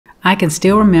I can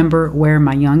still remember where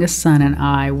my youngest son and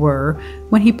I were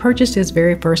when he purchased his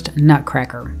very first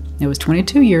Nutcracker. It was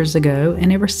 22 years ago,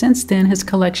 and ever since then his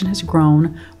collection has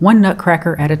grown one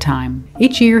Nutcracker at a time.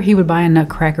 Each year he would buy a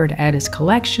Nutcracker to add his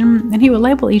collection, and he would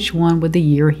label each one with the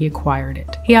year he acquired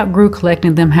it. He outgrew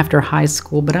collecting them after high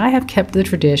school, but I have kept the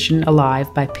tradition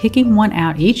alive by picking one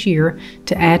out each year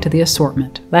to add to the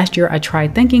assortment. Last year I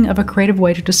tried thinking of a creative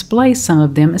way to display some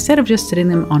of them instead of just sitting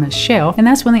them on a shelf, and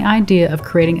that's when the idea of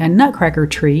creating a Nutcracker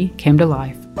tree came to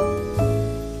life.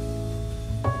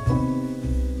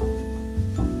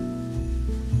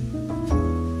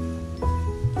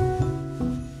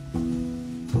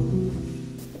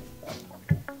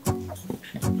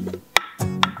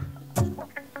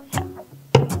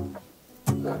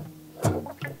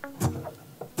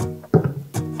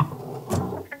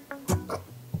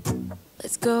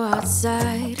 Let's go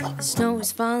outside, the snow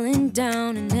is falling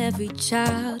down and every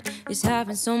child is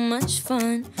having so much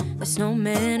fun. The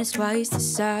snowman is twice the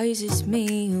size as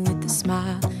me, with a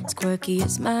smile as quirky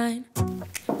as mine.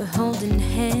 We're holding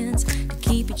hands to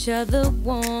keep each other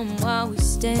warm while we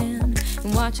stand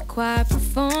and watch a choir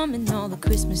performing all the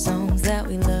Christmas songs that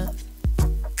we love.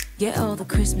 Yeah, all the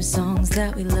Christmas songs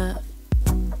that we love.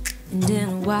 And in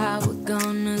a while we're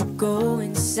gonna go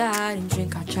inside and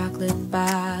drink our chocolate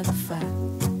by the fire.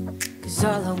 'Cause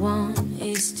all I want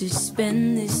is to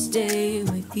spend this day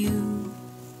with you.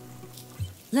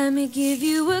 Let me give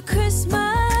you a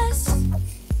Christmas,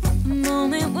 a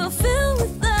moment we'll fill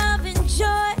with love and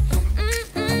joy.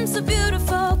 So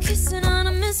beautiful, kissing on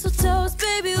a mistletoe,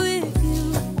 baby, with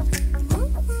you.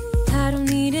 I don't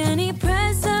need any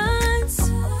presents,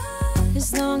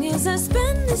 as long as I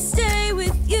spend this day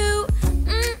with you.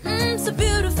 So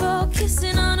beautiful,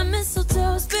 kissing on a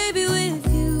mistletoe, baby, with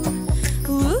you.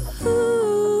 Ooh.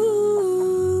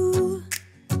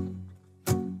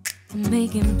 I'm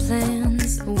making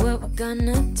plans of what we're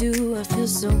gonna do. I feel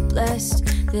so blessed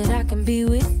that I can be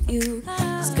with you,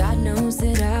 'cause God knows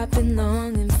that I've been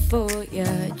longing for you.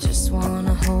 I just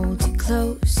wanna hold you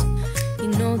close. You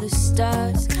know the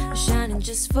stars are shining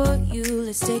just for you.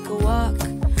 Let's take a walk,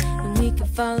 and we can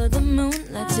follow the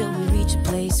moonlight till we reach a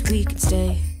place we can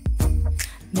stay.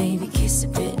 Maybe kiss a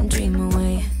bit and dream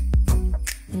away.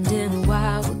 And in a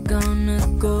while we're gonna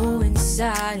go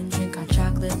inside and drink our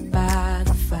chocolate by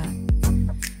the fire.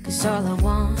 'Cause all I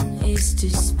want is to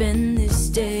spend this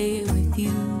day with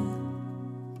you.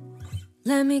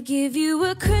 Let me give you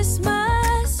a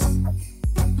Christmas,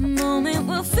 a moment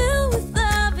we'll fill with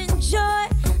love and joy.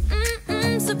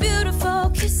 So beautiful,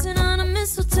 kissing on a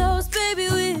mistletoe, baby,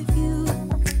 with you.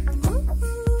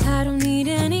 I don't need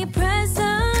any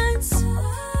presents,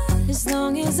 as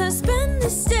long as I spend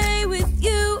this day with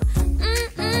you.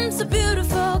 So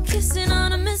beautiful, kissing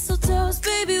on a mistletoe,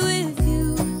 baby, with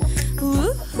you.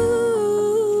 Ooh.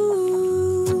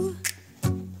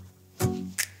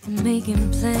 I'm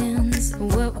making plans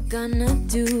of what we're gonna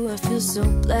do. I feel so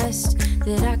blessed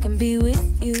that I can be with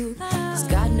you, 'cause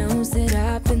God knows that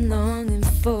I've been longing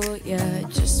for you. I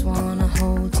just wanna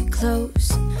hold you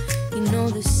close. You know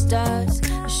the stars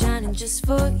are shining just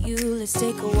for you. Let's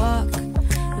take a walk,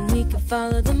 and we can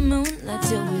follow the moonlight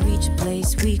till we reach a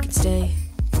place we can stay.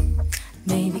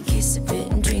 Maybe kiss a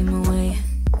bit and dream away.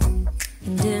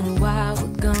 And in a while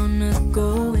we're gonna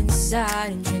go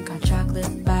inside and drink our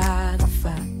chocolate by the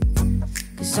fire.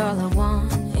 'Cause all I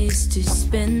want is to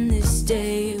spend this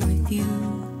day with you.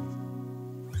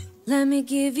 Let me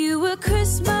give you a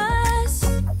Christmas,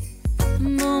 a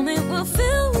moment we'll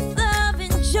fill with love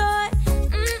and joy.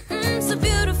 So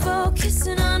beautiful,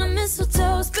 kissing on a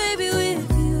mistletoe, baby,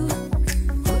 with you.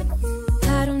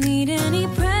 I don't need any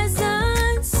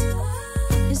presents,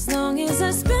 as long as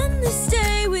I spend this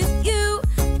day with you.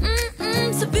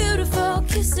 So beautiful,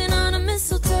 kissing on a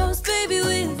mistletoe, baby,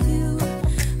 with you.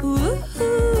 Ooh.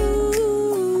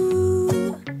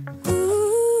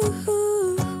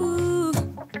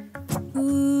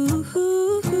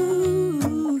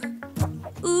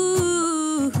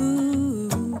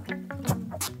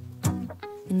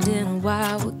 And in a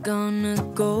while we're gonna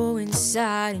go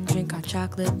inside and drink our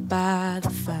chocolate by the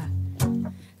fire.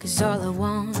 'Cause all I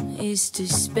want is to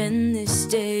spend this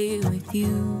day with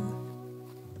you.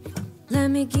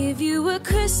 Let me give you a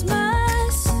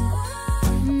Christmas, a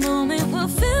moment we'll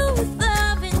fill with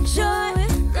love and joy.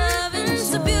 Love and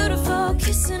so beautiful,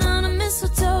 kissing on a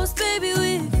mistletoe, baby,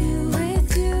 with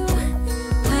you.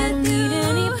 I don't need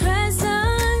any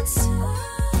presents,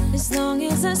 as long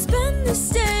as I spend this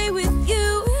day with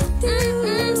you.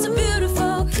 So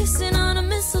beautiful, kissing on a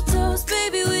mistletoe,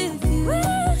 baby, with you.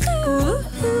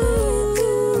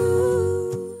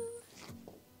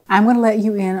 I'm going to let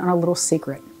you in on a little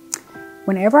secret.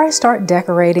 Whenever I start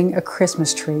decorating a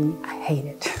Christmas tree, I hate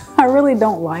it. I really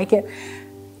don't like it.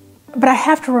 But I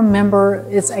have to remember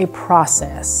it's a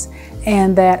process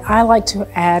and that I like to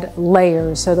add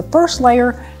layers. So the first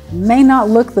layer may not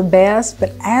look the best,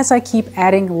 but as I keep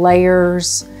adding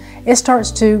layers, it starts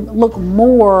to look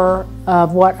more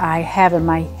of what I have in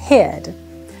my head.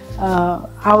 I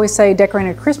always say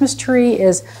decorating a Christmas tree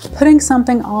is putting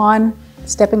something on,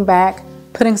 stepping back,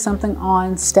 putting something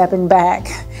on, stepping back,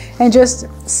 and just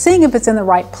seeing if it's in the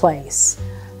right place.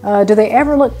 Do they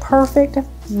ever look perfect?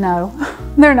 No,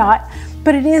 they're not.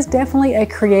 But it is definitely a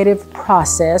creative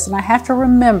process, and I have to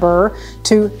remember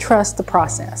to trust the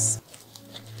process.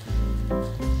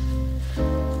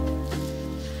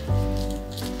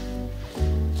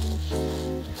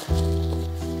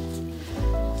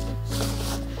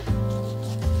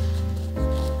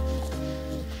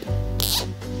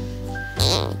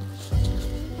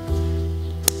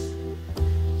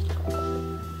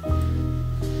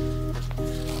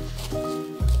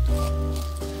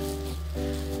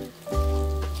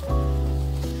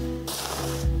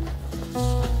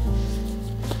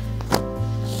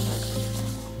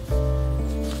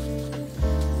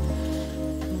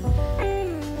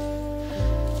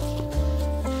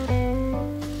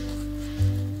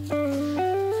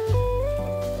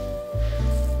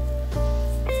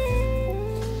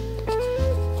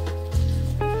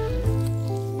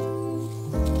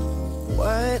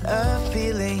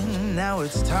 Now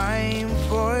it's time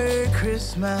for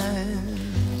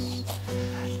Christmas,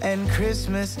 and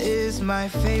Christmas is my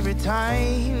favorite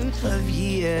time of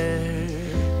year.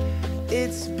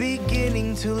 It's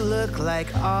beginning to look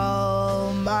like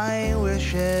all my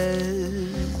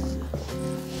wishes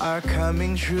are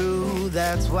coming true.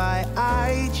 That's why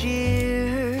I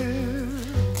cheer.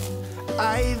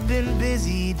 I've been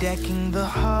busy decking the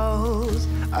halls.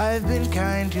 I've been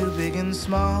kind to big and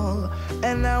small,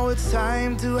 and now it's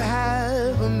time to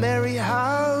have a merry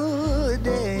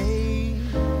holiday.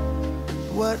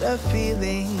 What a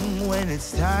feeling when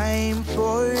it's time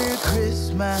for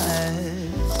Christmas.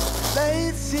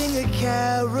 Let's sing a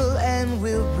carol and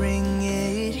we'll bring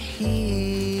it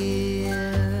here.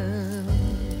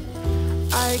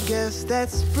 I guess that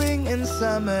spring and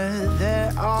summer,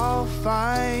 they're all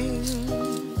fine,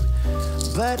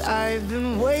 but I've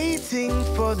been waiting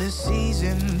for the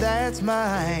season that's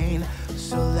mine.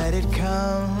 So let it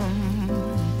come,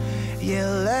 yeah,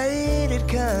 let it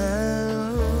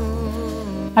come.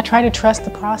 I try to trust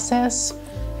the process,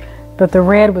 but the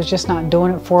red was just not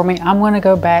doing it for me. I'm gonna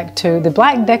go back to the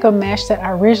black deco mesh that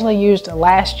I originally used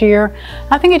last year.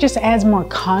 I think it just adds more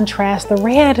contrast. The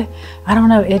red, I don't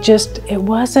know, it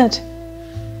wasn't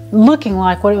looking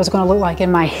like what it was gonna look like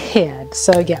in my head.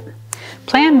 So yeah.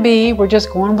 Plan B, we're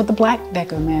just going with the black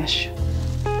deco mesh.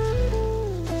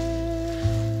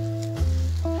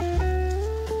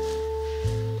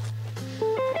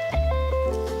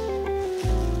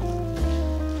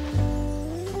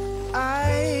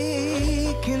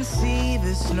 I can see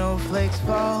the snowflakes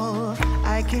fall.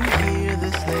 I can hear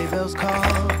the sleigh bells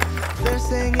call. They're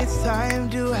saying it's time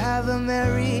to have a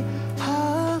merry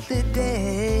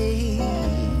holiday.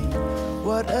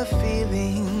 What a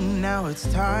feeling, now it's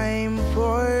time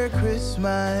for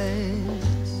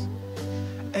Christmas.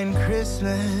 And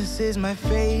Christmas is my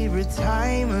favorite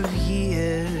time of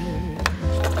year.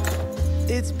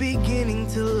 It's beginning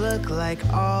to look like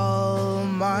all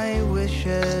my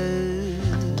wishes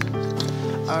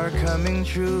are coming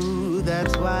true.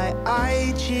 That's why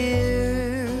I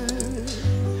cheer.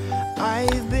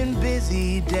 I've been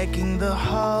busy decking the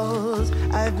halls.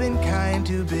 I've been kind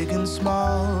to big and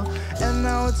small, and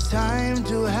now it's time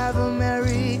to have a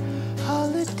merry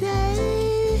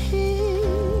holiday.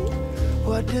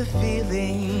 What a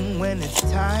feeling when it's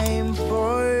time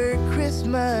for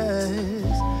Christmas.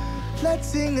 Let's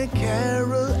sing a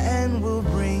carol and we'll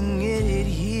bring it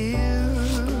here.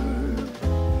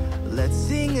 Let's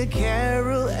sing a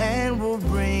carol and we'll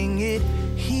bring it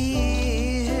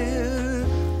here.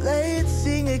 Let's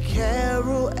sing a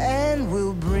carol and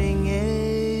we'll bring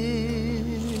it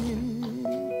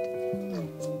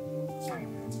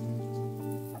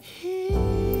here.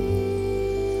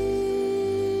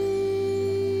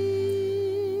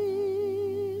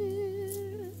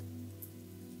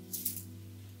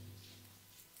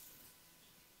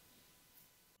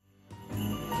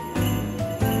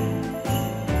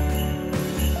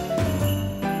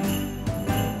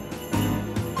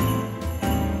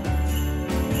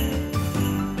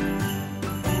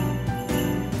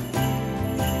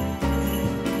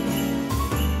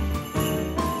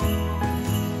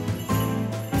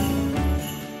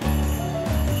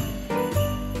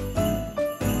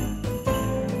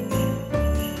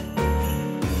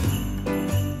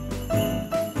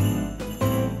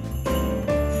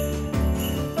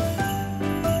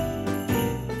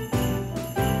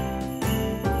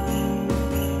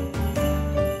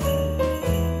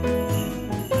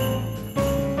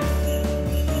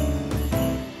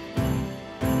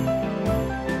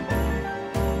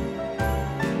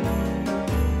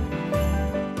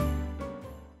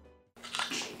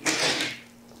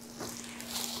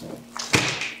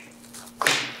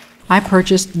 I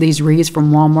purchased these wreaths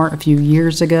from Walmart a few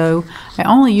years ago. I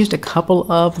only used a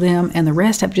couple of them, and the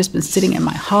rest have just been sitting in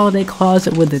my holiday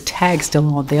closet with the tag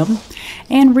still on them.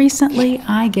 And recently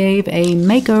I gave a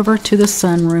makeover to the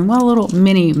sunroom. Well, a little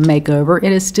mini makeover.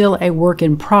 It is still a work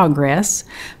in progress,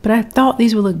 but I thought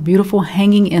these would look beautiful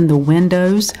hanging in the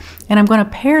windows, and I'm going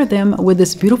to pair them with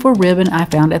this beautiful ribbon I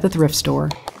found at the thrift store.